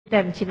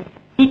Macam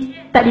ni.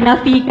 Tak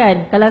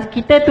dinafikan. Kalau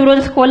kita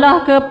turun sekolah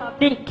ke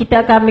public,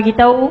 kita akan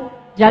beritahu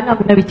jangan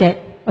guna WeChat.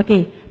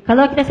 Okey.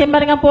 Kalau kita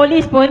sembang dengan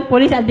polis pun,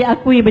 polis ada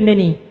akui benda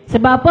ni.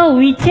 Sebab apa?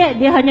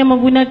 WeChat dia hanya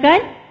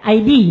menggunakan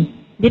ID.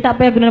 Dia tak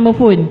payah guna nombor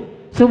phone.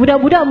 So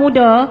budak-budak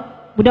muda,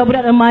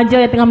 budak-budak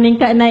remaja yang tengah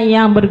meningkat naik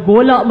yang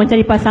bergolak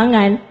mencari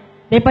pasangan,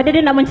 daripada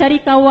dia nak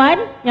mencari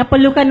kawan yang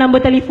perlukan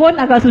nombor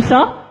telefon agak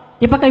susah,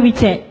 dia pakai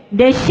WeChat.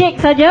 Dia shake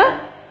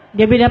saja,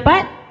 dia boleh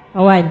dapat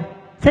kawan.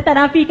 Saya tak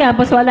nafikan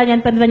persoalan yang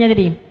tanya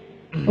tadi.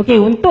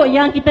 Okey, untuk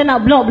yang kita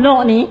nak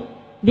block-block ni,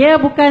 dia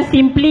bukan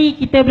simply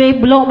kita boleh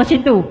block macam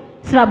tu.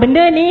 Sebab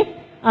benda ni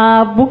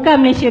bukan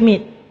Malaysia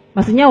Meet.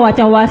 Maksudnya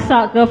macam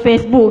WhatsApp ke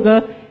Facebook ke.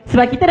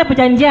 Sebab kita dah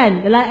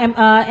perjanjian dalam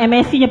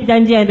MSC nya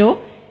perjanjian tu,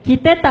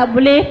 kita tak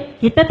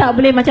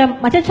boleh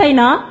macam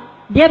China,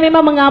 dia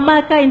memang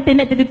mengamalkan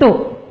internet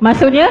tertutup.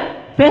 Maksudnya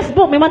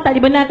Facebook memang tak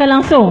dibenarkan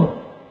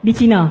langsung di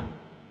China.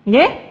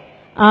 Okey?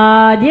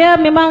 Dia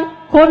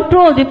memang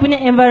control dia punya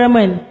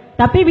environment.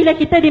 Tapi bila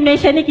kita di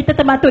Malaysia ni, kita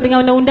termaktub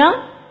dengan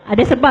undang-undang.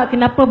 Ada sebab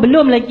kenapa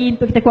belum lagi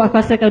untuk kita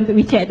kuasakan untuk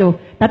WeChat tu.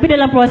 Tapi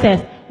dalam proses.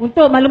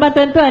 Untuk maklumat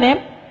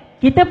tuan-tuan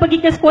kita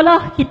pergi ke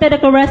sekolah, kita ada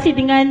kolaborasi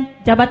dengan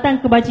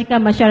Jabatan Kebajikan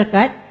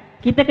Masyarakat.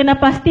 Kita kena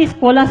pasti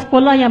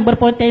sekolah-sekolah yang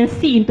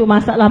berpotensi untuk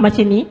masalah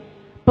macam ni,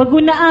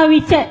 penggunaan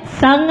WeChat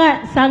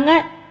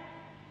sangat-sangat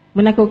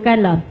menakutkan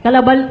lah.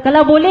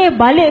 Kalau boleh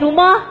balik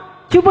rumah,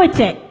 cuba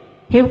cek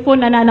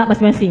handphone anak-anak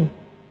masing-masing.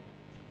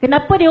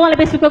 Kenapa dia orang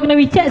lebih suka guna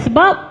WeChat?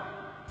 Sebab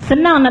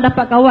senang nak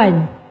dapat kawan.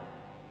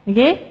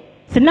 Okay?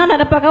 Senang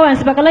nak dapat kawan.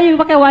 Sebab kalau you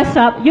pakai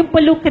WhatsApp, you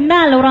perlu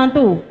kenal orang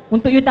tu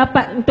untuk you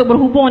dapat untuk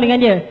berhubung dengan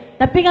dia.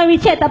 Tapi dengan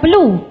WeChat tak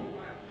perlu.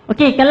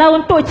 Okay, kalau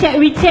untuk cek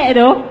WeChat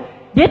tu,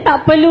 dia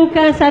tak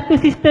perlukan satu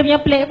sistem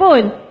yang pelik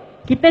pun.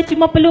 Kita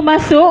cuma perlu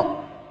masuk,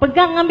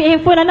 pegang ambil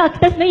handphone anak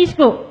kita sendiri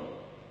cukup.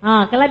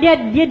 Kalau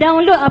dia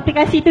download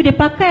aplikasi tu, dia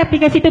pakai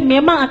aplikasi tu,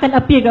 memang akan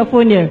appear kat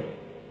phone dia.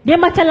 Dia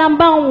macam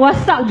lambang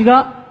WhatsApp juga,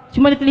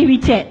 cuma dia tulis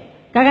WeChat.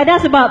 Kadang-kadang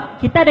sebab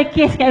kita ada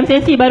kes kat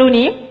MCC baru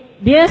ni,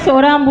 dia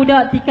seorang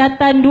budak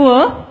tingkatan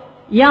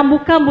 2 yang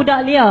bukan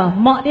budak liar.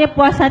 Mak dia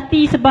puas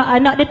hati sebab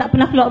anak dia tak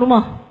pernah keluar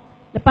rumah.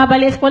 Lepas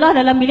balik sekolah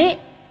dalam bilik,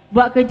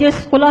 buat kerja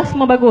sekolah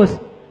semua bagus.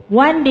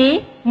 One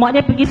day, mak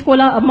dia pergi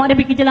sekolah, mak dia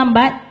pergi kerja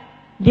lambat,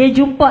 dia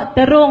jumpa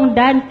terung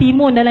dan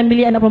timun dalam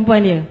bilik anak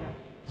perempuan dia.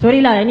 Sorry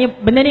lah,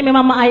 benda ni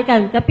memang mak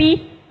aibkan.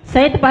 Tapi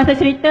saya terpaksa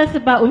cerita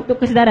sebab untuk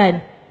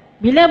kesedaran.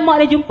 Bila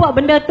mak dia jumpa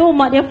benda tu,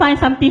 mak dia find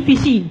something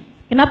fishy.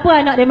 Kenapa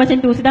anak dia macam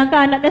tu?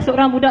 Sedangkan anak dia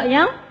seorang budak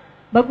yang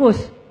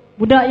bagus.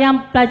 Budak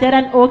yang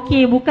pelajaran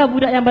okey, bukan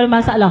budak yang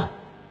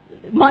bermasalah.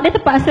 Mak dia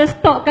terpaksa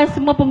stopkan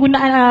semua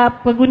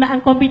penggunaan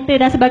komputer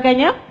dan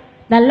sebagainya.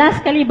 Dan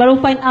last kali baru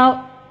find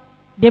out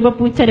dia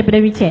berpunca daripada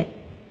WeChat.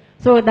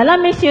 So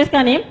dalam Malaysia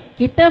sekarang ni,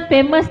 kita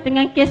famous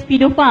dengan kes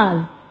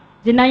pedofil,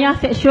 jenayah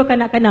seksual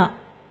kanak-kanak.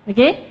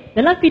 Okay?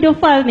 Dalam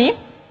pedofil ni,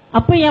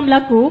 apa yang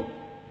berlaku,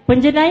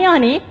 penjenayah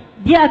ni,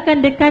 dia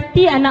akan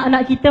dekati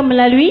anak-anak kita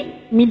melalui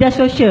media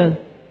sosial.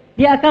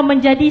 Dia akan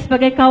menjadi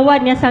sebagai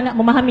kawan yang sangat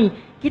memahami.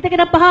 Kita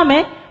kena faham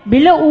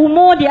bila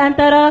umur di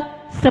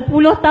antara 10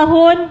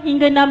 tahun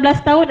hingga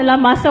 16 tahun adalah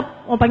masa,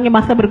 orang panggil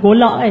masa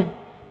bergolak kan.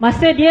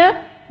 Masa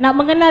dia nak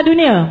mengenal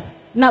dunia,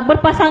 nak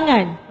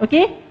berpasangan.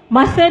 Okay?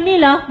 Masa ni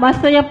lah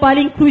masa yang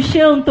paling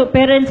crucial untuk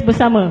parents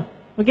bersama.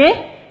 Okay?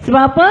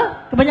 Sebab apa?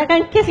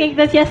 Kebanyakan kes yang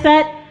kita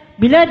siasat,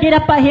 bila dia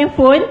dapat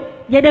handphone,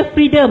 dia ada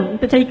freedom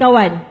untuk cari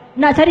kawan.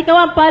 Nak cari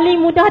kawan paling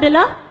mudah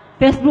adalah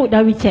Facebook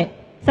dan WeChat.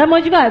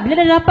 Sama juga,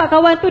 bila dia dapat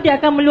kawan tu, dia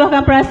akan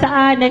meluahkan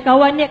perasaan dan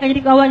kawan dia akan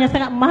jadi kawan yang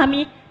sangat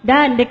memahami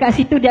dan dekat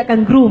situ dia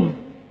akan groom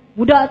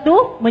budak tu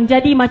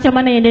menjadi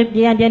macam mana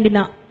yang dia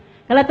nak.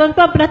 Kalau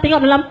tuan-tuan pernah tengok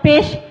dalam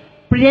page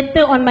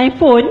Predator on my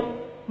phone,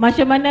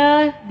 macam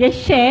mana dia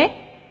share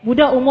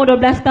budak umur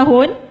 12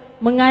 tahun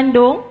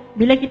mengandung.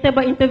 Bila kita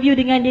buat interview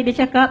dengan dia,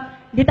 dia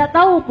cakap dia tak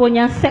tahu pun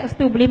yang seks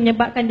tu boleh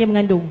menyebabkan dia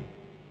mengandung.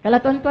 Kalau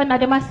tuan-tuan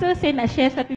ada masa, saya nak share satu